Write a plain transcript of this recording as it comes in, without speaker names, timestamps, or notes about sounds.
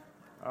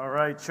All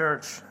right,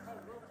 church.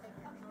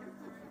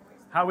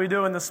 How we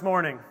doing this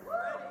morning?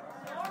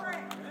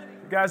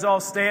 You guys all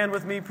stand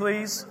with me,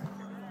 please.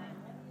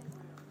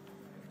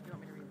 You want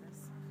me to read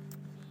this?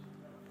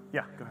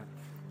 Yeah, go ahead.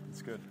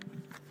 It's good.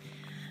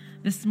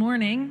 This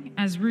morning,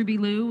 as Ruby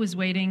Lou was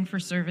waiting for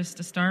service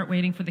to start,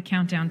 waiting for the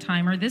countdown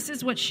timer, this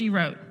is what she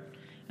wrote.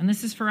 And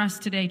this is for us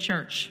today,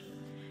 church.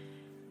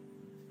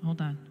 Hold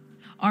on.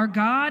 Our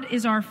God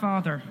is our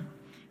Father.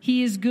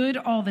 He is good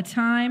all the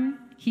time.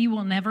 He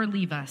will never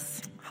leave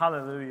us.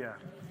 Hallelujah.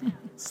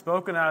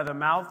 Spoken out of the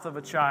mouth of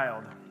a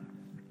child.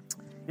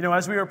 You know,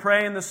 as we were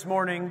praying this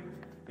morning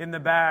in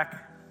the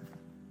back,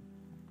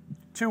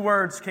 two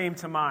words came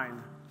to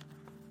mind.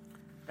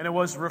 And it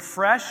was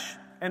refresh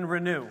and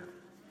renew.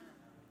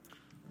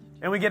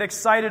 And we get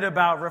excited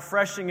about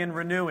refreshing and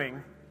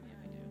renewing.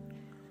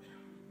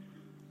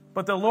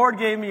 But the Lord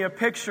gave me a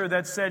picture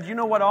that said, you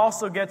know what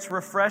also gets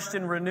refreshed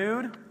and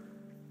renewed?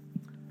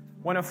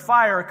 When a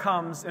fire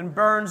comes and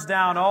burns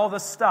down all the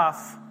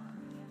stuff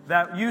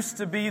that used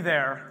to be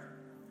there,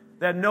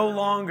 that no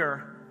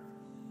longer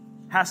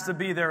has to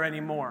be there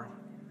anymore.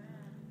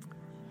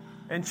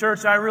 And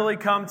church, I really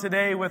come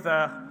today with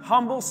a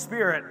humble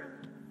spirit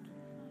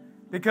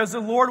because the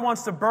Lord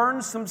wants to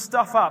burn some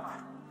stuff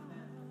up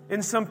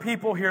in some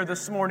people here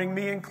this morning,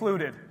 me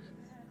included.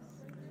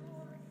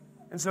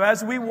 And so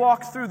as we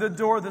walk through the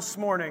door this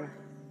morning,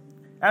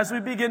 as we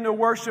begin to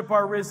worship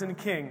our risen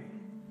King,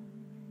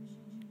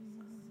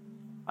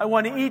 I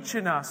want each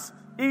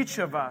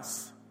of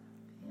us,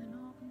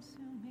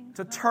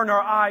 to turn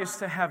our eyes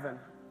to heaven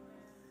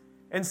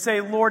and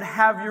say, Lord,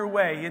 have your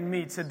way in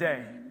me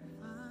today.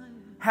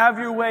 Have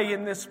your way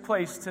in this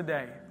place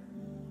today.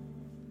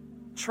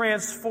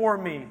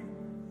 Transform me.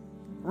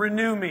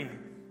 Renew me.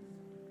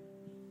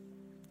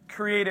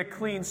 Create a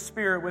clean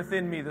spirit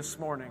within me this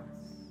morning.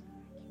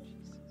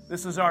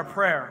 This is our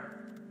prayer.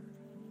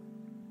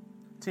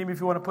 Team, if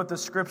you want to put the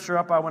scripture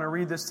up, I want to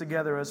read this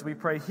together as we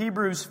pray.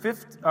 Hebrews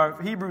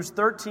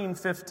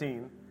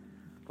 13:15.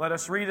 Let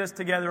us read this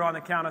together on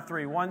the count of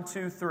three. 1,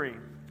 2, 3.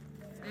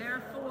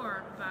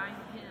 Therefore, by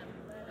him,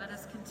 let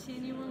us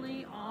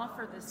continually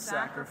offer the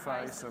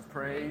Sacrifice of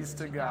praise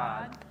to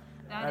God.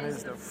 That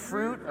is the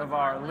fruit of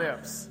our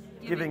lips,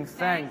 giving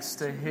thanks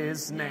to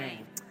his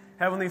name.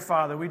 Heavenly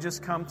Father, we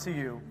just come to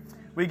you.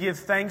 We give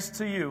thanks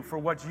to you for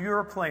what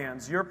your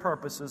plans, your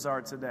purposes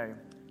are today.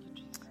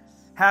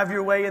 Have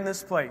your way in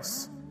this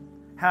place.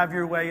 Have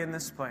your way in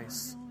this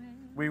place.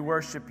 We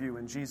worship you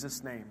in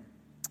Jesus' name.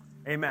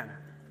 Amen.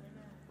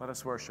 Let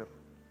us worship.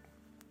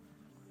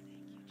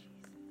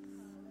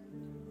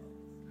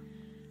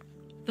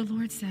 The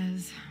Lord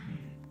says,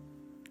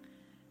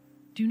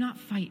 do not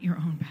fight your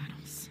own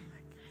battles.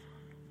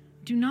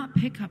 Do not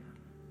pick up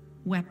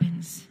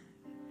weapons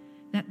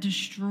that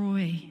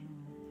destroy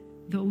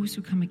those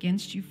who come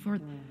against you. For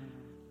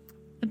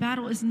the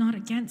battle is not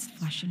against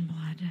flesh and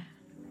blood.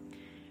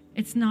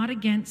 It's not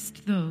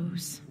against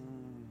those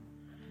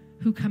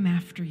who come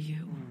after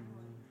you.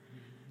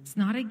 It's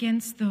not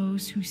against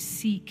those who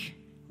seek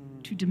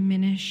to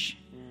diminish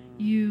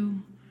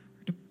you,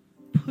 or to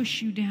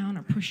push you down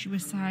or push you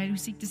aside, who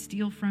seek to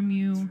steal from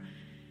you.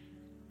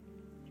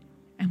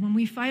 And when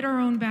we fight our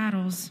own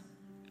battles,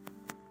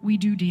 we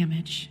do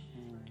damage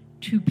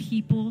to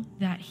people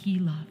that he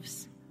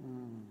loves.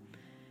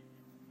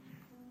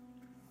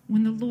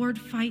 When the Lord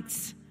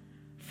fights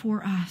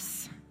for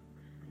us,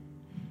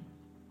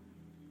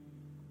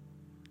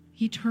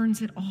 he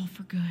turns it all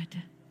for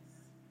good.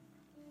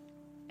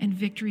 And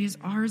victory is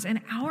ours.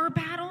 And our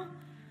battle,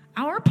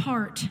 our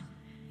part,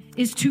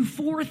 is to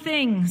 4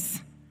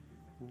 things.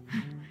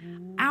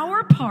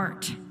 Our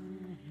part,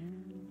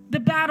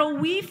 the battle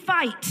we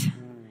fight,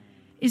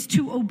 is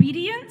to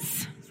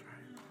obedience,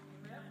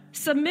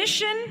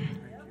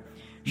 submission,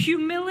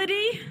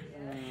 humility,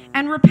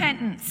 and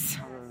repentance.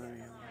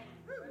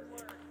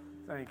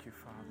 Thank you,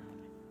 Father.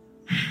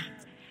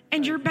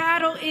 And your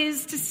battle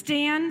is to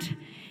stand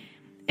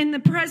in the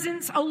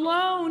presence,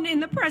 alone in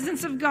the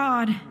presence of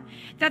God,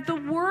 that the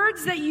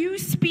words that you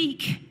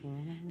speak,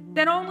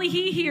 that only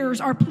he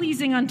hears, are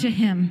pleasing unto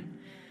him.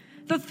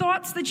 The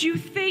thoughts that you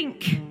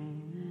think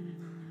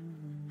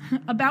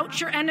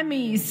about your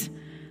enemies,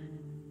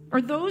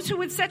 or those who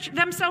would set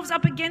themselves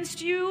up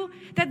against you,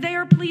 that they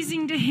are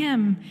pleasing to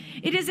him.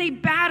 It is a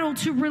battle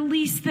to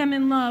release them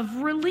in love,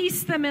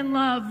 release them in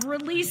love,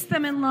 release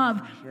them in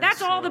love. Yes,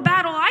 that's all Lord. the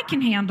battle I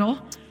can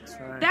handle.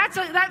 That's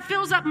right. That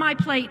fills up my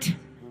plate.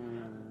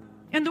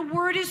 And the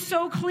word is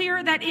so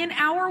clear that in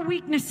our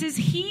weaknesses,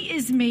 he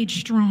is made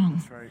strong.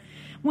 That's right.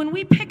 When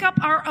we pick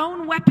up our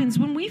own weapons,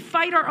 when we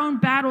fight our own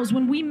battles,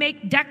 when we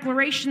make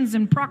declarations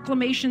and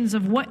proclamations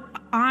of what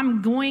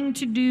I'm going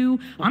to do,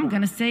 I'm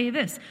going to say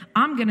this,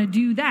 I'm going to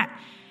do that,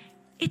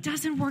 it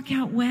doesn't work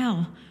out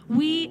well.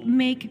 We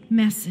make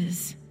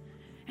messes.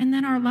 And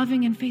then our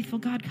loving and faithful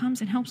God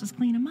comes and helps us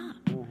clean them up.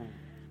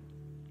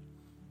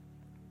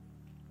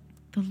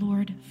 The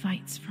Lord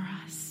fights for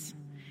us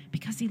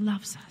because he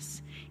loves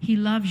us. He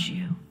loves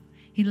you.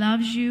 He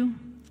loves you.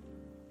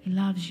 He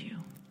loves you.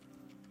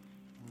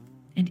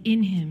 And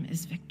in him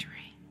is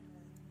victory.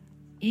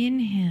 In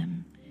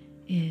him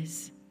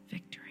is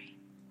victory.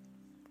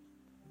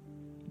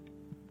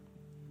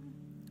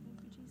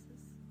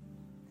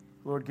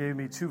 Lord gave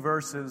me two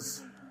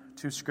verses,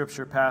 two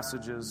scripture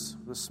passages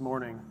this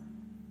morning.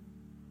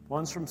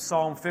 One's from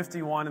Psalm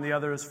 51 and the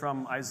other is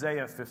from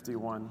Isaiah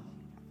 51.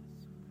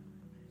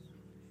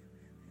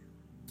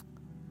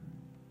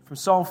 From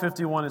Psalm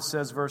 51 it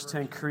says, verse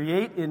 10,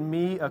 "Create in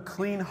me a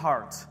clean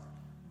heart,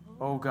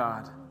 O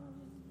God,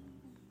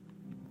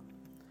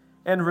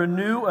 and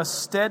renew a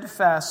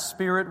steadfast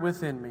spirit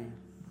within me.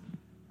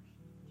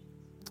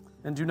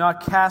 And do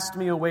not cast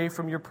me away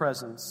from your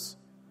presence.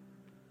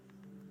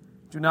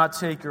 Do not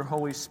take your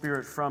Holy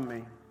Spirit from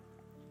me.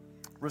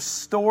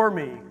 Restore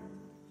me.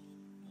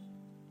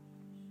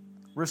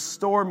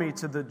 Restore me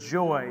to the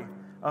joy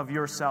of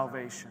your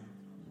salvation."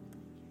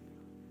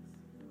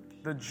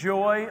 The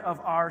joy of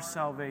our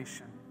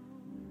salvation.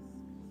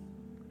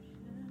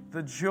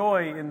 The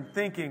joy in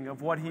thinking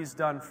of what he's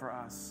done for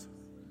us.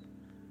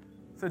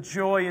 The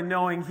joy in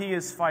knowing he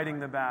is fighting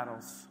the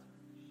battles.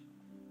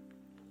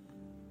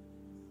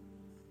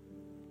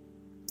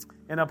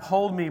 And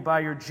uphold me by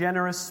your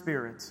generous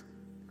spirit.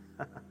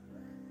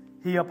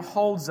 He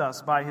upholds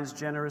us by his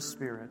generous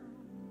spirit.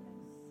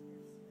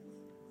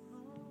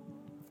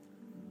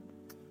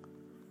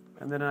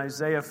 And then in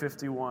Isaiah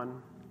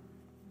 51,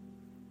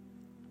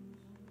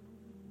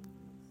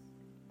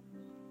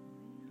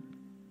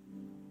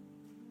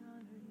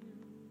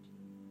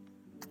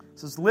 it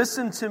says,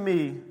 "Listen to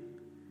me,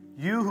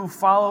 you who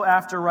follow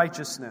after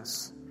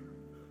righteousness,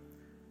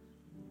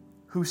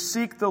 who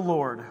seek the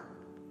Lord.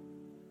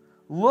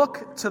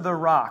 Look to the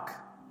rock."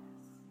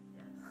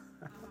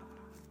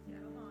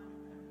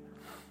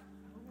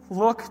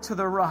 Look to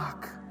the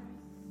rock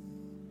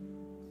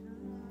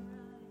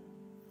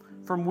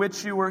from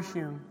which you were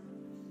hewn,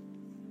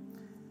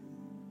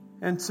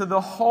 and to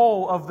the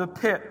hole of the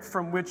pit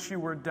from which you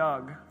were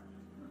dug.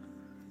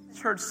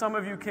 Church, some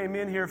of you came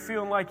in here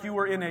feeling like you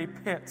were in a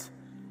pit,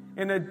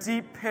 in a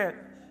deep pit.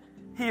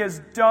 He has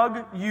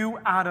dug you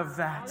out of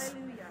that.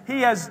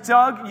 He has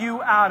dug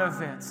you out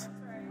of it.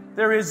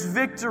 There is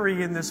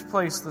victory in this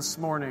place this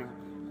morning.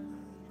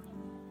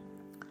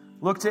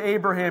 "Look to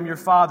Abraham your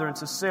father and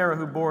to Sarah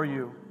who bore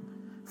you.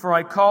 For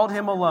I called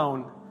him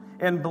alone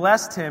and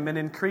blessed him and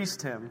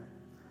increased him.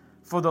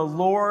 For the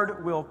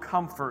Lord will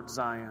comfort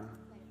Zion.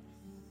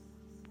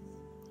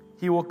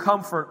 He will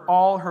comfort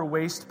all her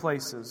waste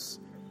places.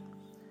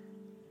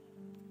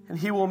 And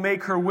he will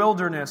make her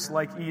wilderness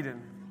like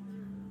Eden."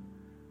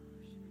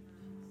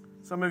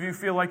 Some of you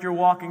feel like you're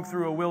walking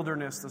through a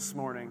wilderness this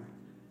morning.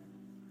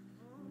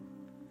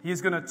 He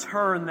is going to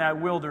turn that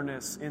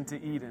wilderness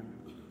into Eden.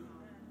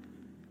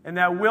 And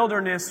that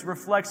wilderness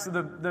reflects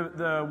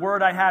the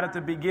word I had at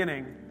the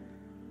beginning,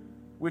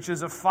 which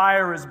is a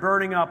fire is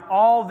burning up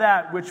all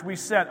that which we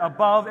set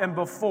above and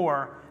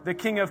before the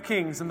King of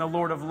Kings and the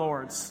Lord of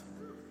Lords.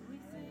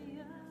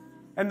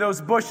 And those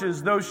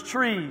bushes, those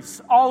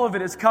trees, all of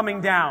it is coming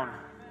down.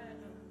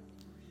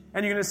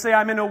 And you're going to say,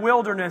 "I'm in a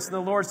wilderness." And the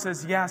Lord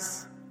says,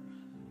 "Yes,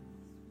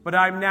 but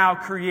I'm now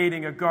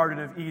creating a Garden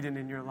of Eden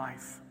in your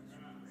life.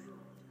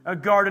 A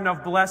garden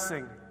of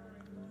blessing,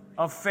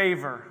 of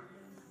favor,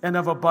 and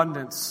of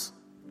abundance.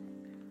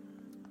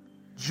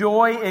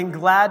 Joy and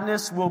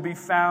gladness will be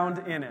found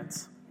in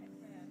it.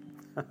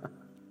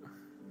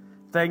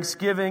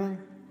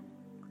 Thanksgiving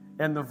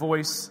and the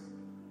voice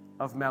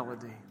of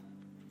melody."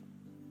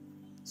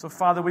 So,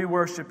 Father, we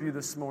worship you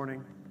this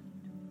morning.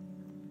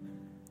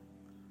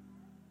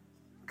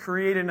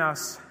 Create in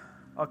us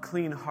a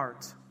clean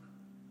heart.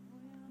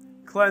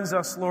 Cleanse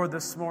us, Lord,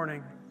 this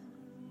morning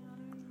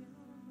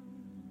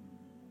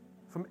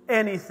from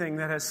anything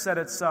that has set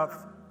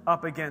itself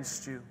up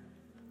against you.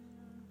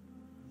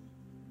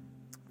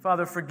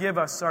 Father, forgive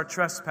us our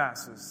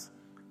trespasses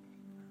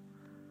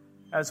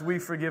as we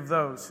forgive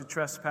those who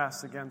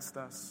trespass against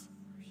us.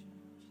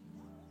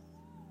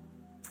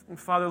 And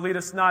Father, lead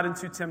us not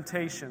into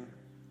temptation,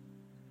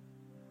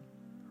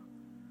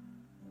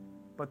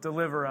 but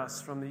deliver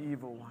us from the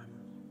evil one.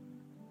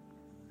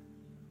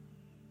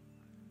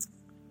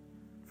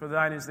 For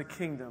thine is the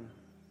kingdom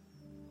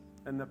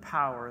and the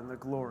power and the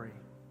glory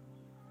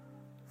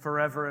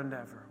forever and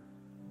ever.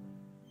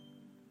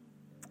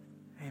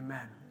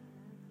 Amen.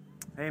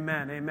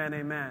 Amen, amen,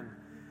 amen.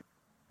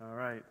 All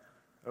right.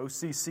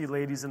 OCC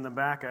ladies in the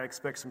back, I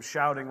expect some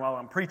shouting while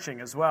I'm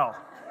preaching as well.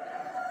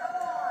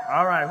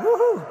 All right,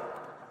 woohoo!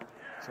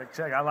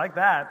 Check. I like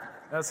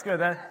that. That's good.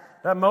 That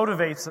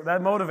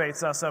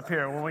motivates us up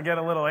here when we get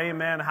a little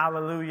amen,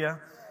 hallelujah.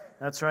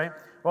 That's right.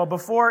 Well,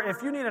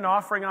 if you need an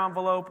offering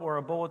envelope or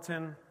a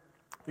bulletin,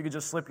 you could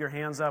just slip your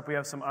hands up. We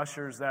have some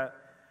ushers that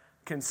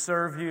can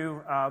serve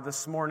you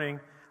this morning.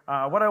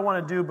 What I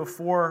want to do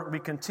before we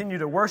continue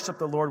to worship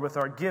the Lord with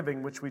our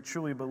giving, which we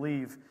truly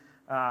believe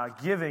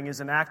giving is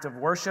an act of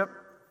worship.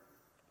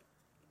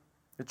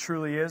 It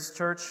truly is,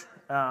 church.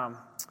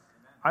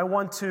 I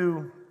want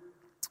to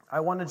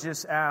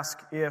just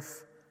ask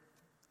if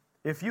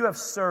you have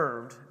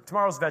served.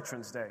 Tomorrow's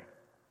Veterans Day.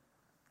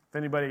 If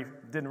anybody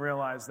didn't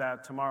realize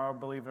that, tomorrow,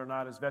 believe it or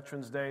not, is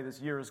Veterans Day.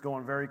 This year is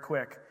going very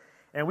quick.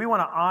 And we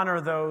want to honor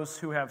those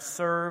who have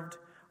served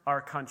our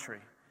country.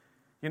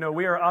 You know,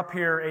 we are up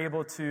here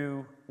able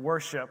to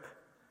worship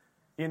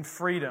in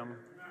freedom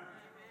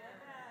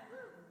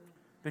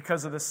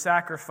because of the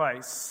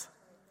sacrifice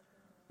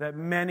that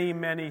many,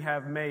 many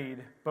have made,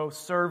 both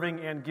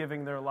serving and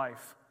giving their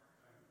life,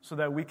 so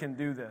that we can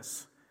do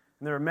this.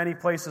 And there are many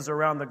places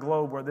around the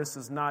globe where this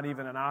is not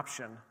even an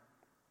option.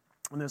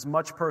 And there's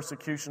much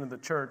persecution of the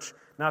church.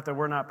 Not that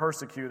we're not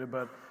persecuted,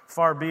 but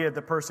far be it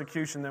the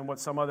persecution than what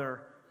some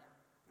other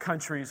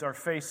countries are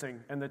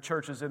facing and the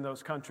churches in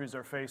those countries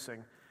are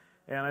facing.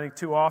 And I think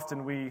too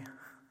often we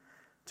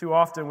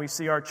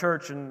see our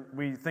church and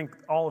we think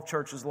all of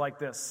church is like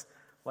this,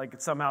 like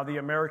somehow the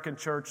American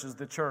church is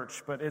the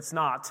church, but it's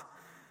not.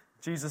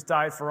 Jesus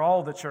died for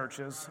all the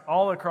churches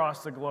all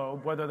across the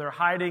globe, whether they're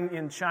hiding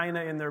in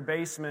China in their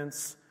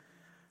basements,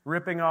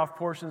 ripping off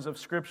portions of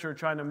Scripture,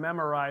 trying to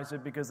memorize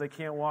it because they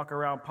can't walk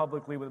around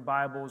publicly with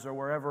Bibles or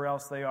wherever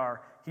else they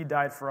are. He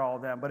died for all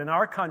of them. But in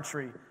our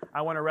country,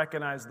 I want to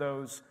recognize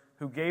those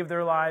who gave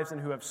their lives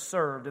and who have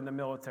served in the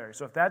military.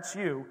 So if that's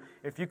you,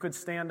 if you could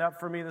stand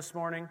up for me this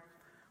morning,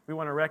 we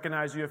want to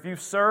recognize you. If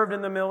you've served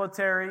in the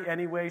military,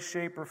 any way,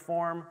 shape, or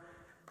form,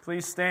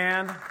 please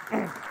stand.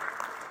 You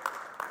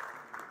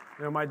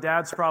know, my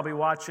dad's probably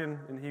watching,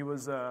 and he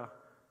was a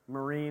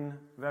Marine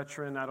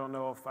veteran. I don't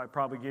know if I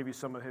probably gave you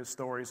some of his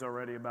stories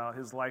already about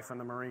his life in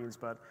the Marines,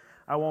 but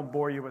I won't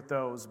bore you with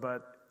those.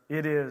 But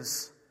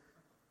it's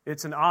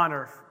an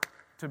honor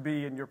to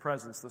be in your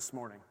presence this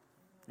morning.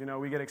 You know,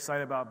 we get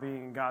excited about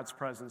being in God's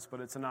presence,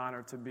 but it's an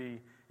honor to be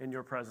in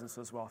your presence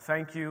as well.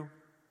 Thank you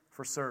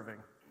for serving.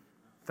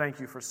 Thank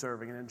you for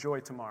serving, and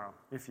enjoy tomorrow,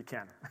 if you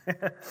can.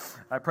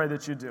 I pray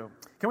that you do.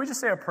 Can we just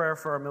say a prayer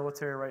for our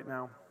military right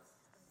now?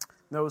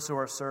 Those who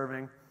are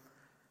serving.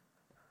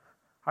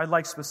 I'd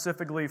like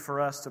specifically for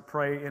us to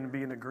pray and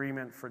be in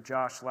agreement for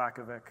Josh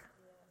Lakovic.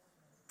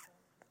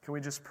 Can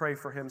we just pray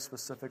for him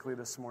specifically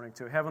this morning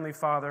too? Heavenly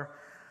Father,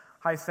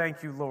 I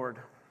thank you, Lord,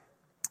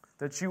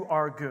 that you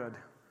are good,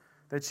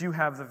 that you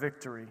have the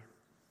victory.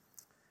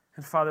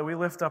 And Father, we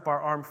lift up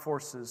our armed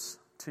forces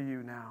to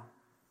you now.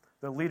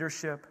 The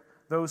leadership,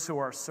 those who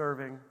are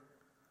serving.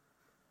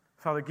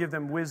 Father, give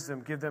them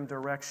wisdom, give them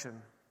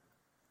direction.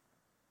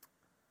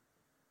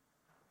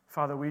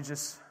 Father, we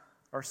just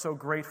are so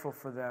grateful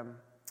for them.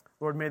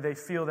 Lord, may they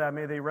feel that,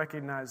 may they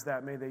recognize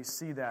that, may they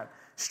see that.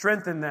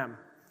 Strengthen them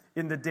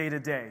in the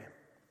day-to-day.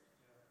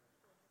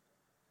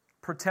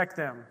 Protect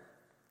them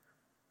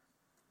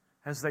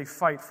as they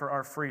fight for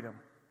our freedom.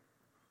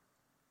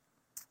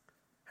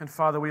 And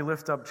Father, we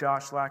lift up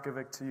Josh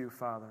Lakovic to you,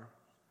 Father.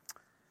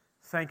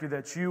 Thank you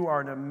that you are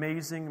an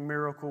amazing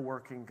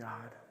miracle-working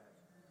God.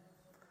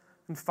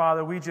 And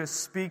Father, we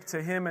just speak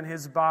to him and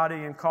his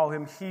body and call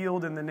him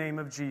healed in the name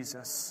of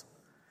Jesus.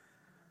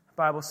 The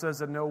Bible says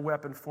that no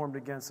weapon formed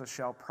against us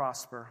shall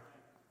prosper.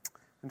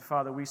 And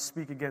Father, we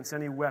speak against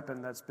any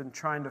weapon that's been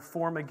trying to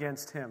form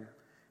against him.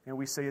 And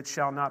we say it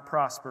shall not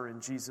prosper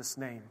in Jesus'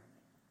 name.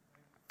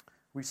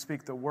 We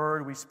speak the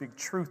word, we speak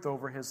truth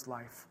over his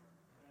life.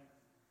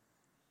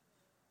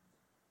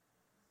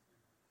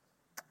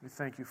 We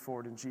thank you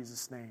for it in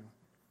Jesus' name.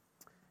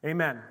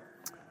 Amen.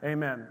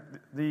 Amen.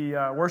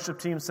 The worship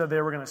team said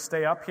they were going to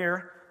stay up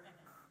here.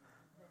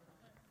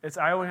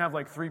 I only have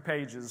like 3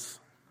 pages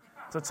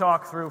to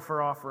talk through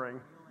for offering.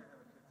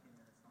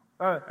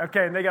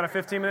 Okay, and they got a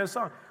 15-minute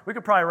song. We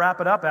could probably wrap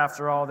it up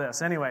after all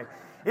this. Anyway,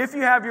 if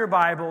you have your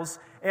Bibles,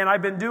 and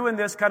I've been doing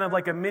this kind of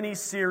like a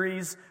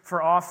mini-series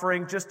for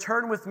offering, just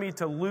turn with me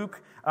to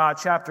Luke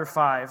chapter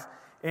 5.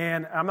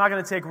 And I'm not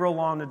going to take real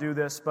long to do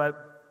this,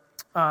 but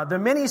the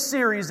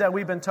mini-series that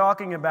we've been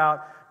talking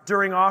about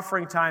during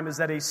offering time is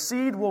that a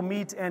seed will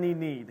meet any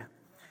need.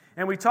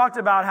 And we talked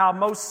about how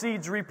most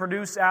seeds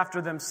reproduce after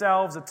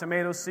themselves. A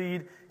tomato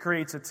seed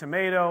creates a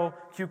tomato,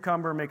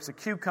 cucumber makes a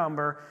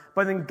cucumber.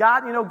 But then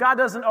God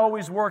doesn't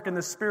always work in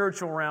the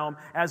spiritual realm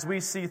as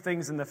we see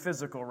things in the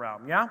physical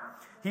realm, yeah?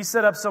 He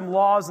set up some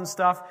laws and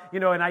stuff,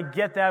 and I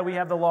get that. We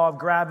have the law of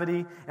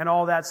gravity and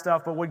all that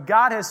stuff. But what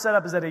God has set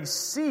up is that a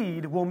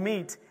seed will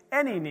meet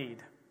any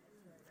need.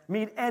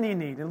 Meet any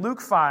need. In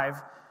Luke 5,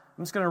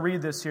 I'm just going to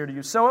read this here to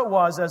you. So it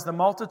was, as the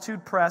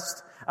multitude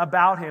pressed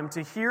about him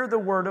to hear the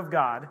word of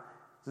God,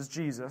 this is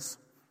Jesus,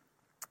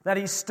 that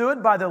he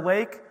stood by the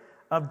lake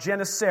of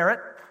Gennesaret.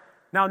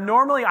 Now,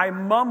 normally I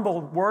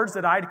mumble words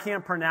that I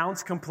can't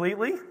pronounce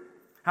completely.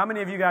 How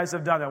many of you guys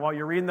have done that while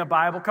you're reading the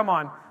Bible? Come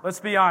on, let's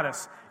be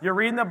honest. You're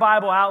reading the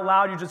Bible out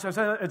loud, you just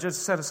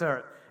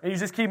said, and you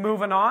just keep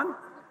moving on.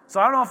 So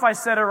I don't know if I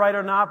said it right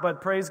or not, but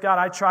praise God,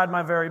 I tried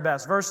my very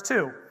best. Verse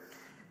 2.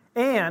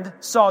 And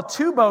saw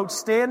 2 boats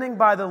standing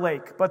by the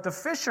lake, but the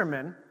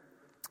fishermen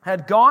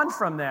had gone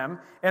from them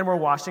and were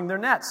washing their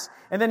nets.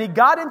 And then he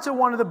got into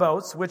one of the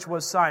boats, which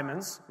was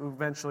Simon's, who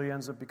eventually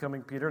ends up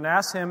becoming Peter, and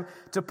asked him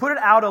to put it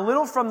out a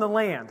little from the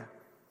land.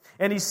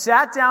 And he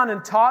sat down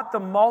and taught the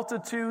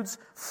multitudes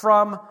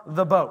from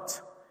the boat.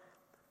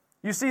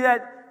 You see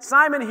that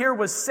Simon here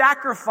was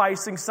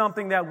sacrificing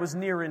something that was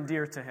near and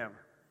dear to him.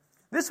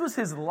 This was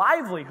his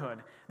livelihood.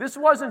 This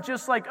wasn't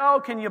just like,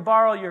 oh, can you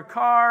borrow your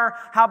car?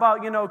 How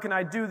about, can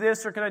I do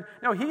this or can I?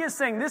 No, he is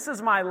saying, this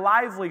is my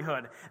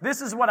livelihood.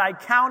 This is what I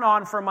count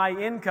on for my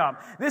income.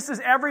 This is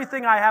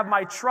everything I have.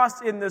 My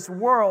trust in this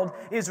world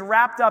is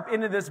wrapped up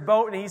into this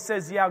boat. And he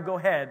says, yeah, go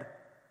ahead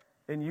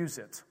and use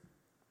it.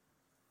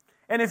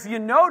 And if you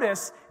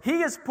notice,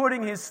 he is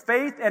putting his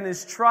faith and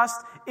his trust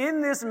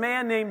in this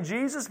man named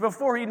Jesus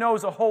before he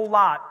knows a whole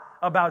lot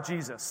about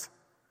Jesus.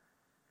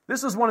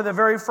 This was one of the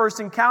very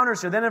first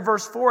encounters here. Then in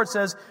verse 4 it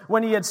says,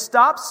 when he had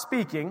stopped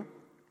speaking,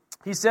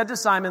 he said to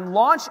Simon,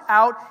 launch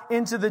out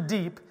into the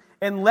deep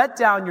and let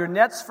down your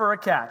nets for a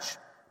catch.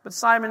 But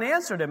Simon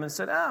answered him and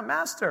said,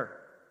 Master.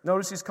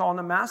 Notice he's calling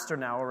him Master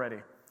now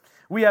already.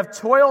 We have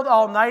toiled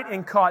all night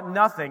and caught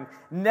nothing.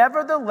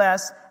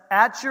 Nevertheless,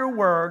 at your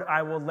word,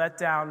 I will let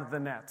down the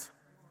net.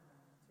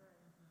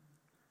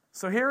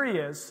 So here he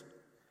is.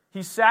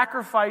 He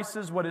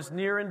sacrifices what is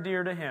near and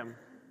dear to him.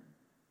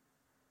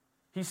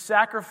 He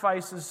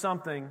sacrifices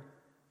something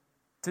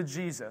to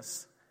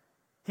Jesus.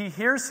 He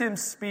hears him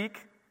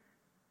speak.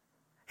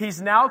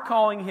 He's now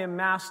calling him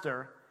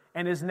Master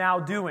and is now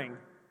doing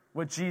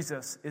what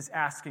Jesus is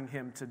asking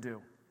him to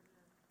do.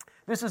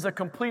 This is a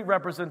complete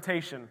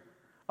representation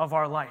of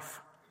our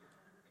life.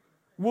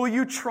 Will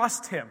you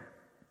trust him?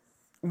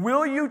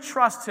 Will you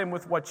trust him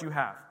with what you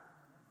have?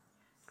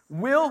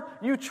 Will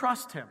you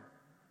trust him?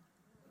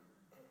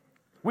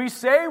 We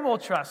say we'll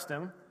trust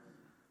him,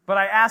 but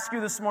I ask you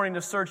this morning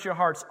to search your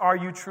hearts. Are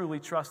you truly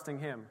trusting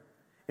him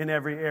in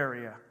every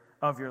area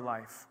of your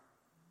life?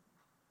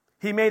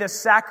 He made a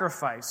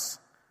sacrifice.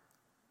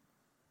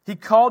 He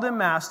called him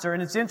Master,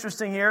 and it's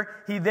interesting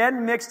here, he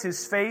then mixed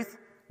his faith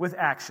with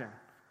action.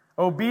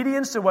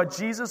 Obedience to what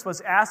Jesus was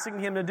asking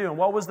him to do. And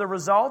what was the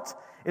result?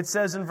 It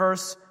says in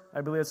verse,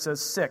 I believe it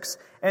says 6.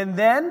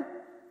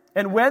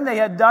 And when they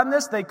had done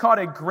this, they caught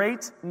a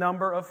great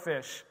number of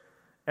fish,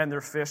 and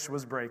their fish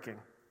was breaking.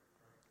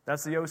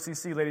 That's the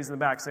OCC ladies in the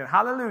back saying,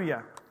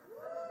 hallelujah.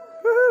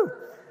 Woo-hoo.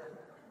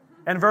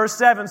 And verse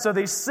 7, so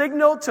they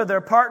signaled to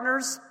their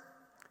partners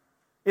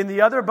in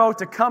the other boat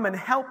to come and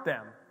help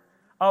them.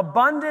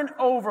 Abundant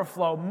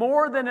overflow,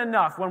 more than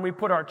enough when we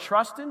put our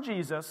trust in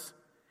Jesus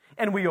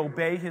and we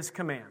obey his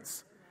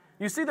commands.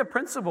 You see the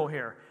principle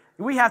here.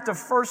 We have to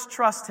first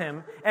trust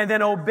him and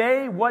then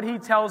obey what he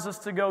tells us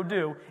to go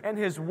do. And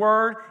his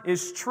word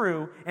is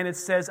true, and it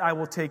says, I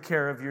will take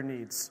care of your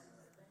needs.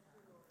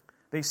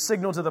 They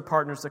signaled to the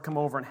partners to come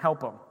over and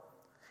help them.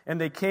 And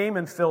they came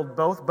and filled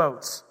both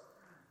boats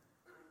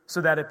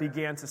so that it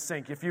began to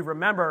sink. If you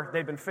remember,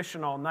 they'd been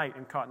fishing all night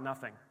and caught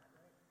nothing.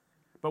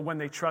 But when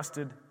they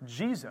trusted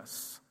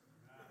Jesus,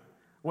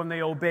 when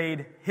they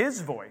obeyed his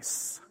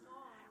voice,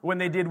 when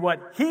they did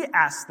what he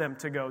asked them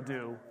to go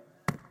do,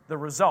 the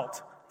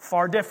result,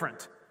 far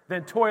different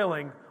than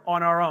toiling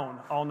on our own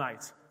all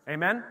night.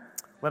 Amen?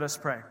 Let us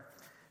pray.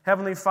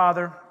 Heavenly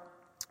Father,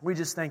 we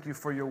just thank you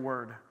for your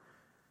word.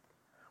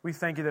 We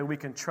thank you that we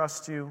can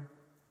trust you.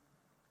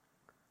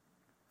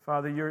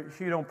 Father,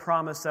 you don't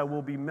promise that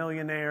we'll be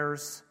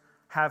millionaires,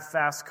 have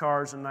fast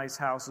cars and nice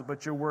houses,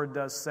 but your word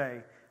does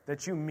say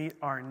that you meet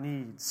our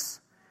needs,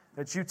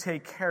 that you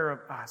take care of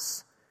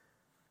us.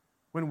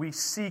 When we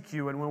seek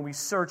you and when we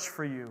search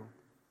for you,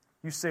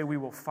 you say we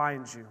will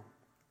find you.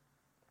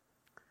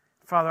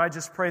 Father, I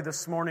just pray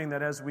this morning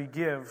that as we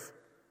give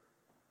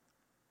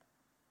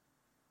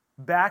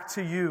back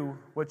to you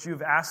what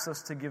you've asked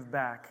us to give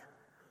back,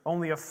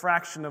 only a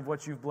fraction of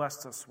what you've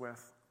blessed us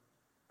with.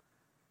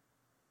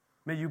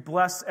 May you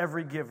bless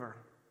every giver.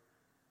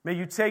 May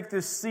you take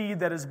this seed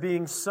that is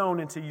being sown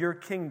into your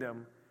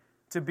kingdom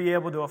to be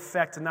able to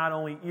affect not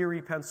only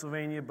Erie,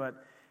 Pennsylvania, but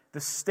the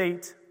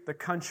state, the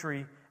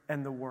country,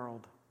 and the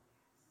world.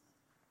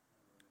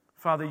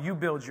 Father, you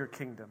build your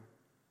kingdom.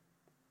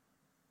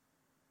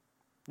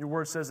 Your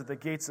word says that the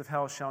gates of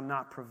hell shall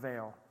not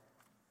prevail.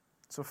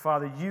 So,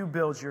 Father, you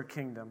build your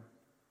kingdom.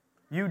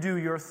 You do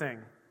your thing.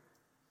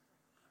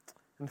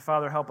 And,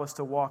 Father, help us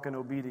to walk in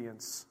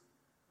obedience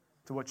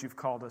to what you've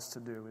called us to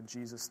do. In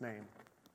Jesus' name.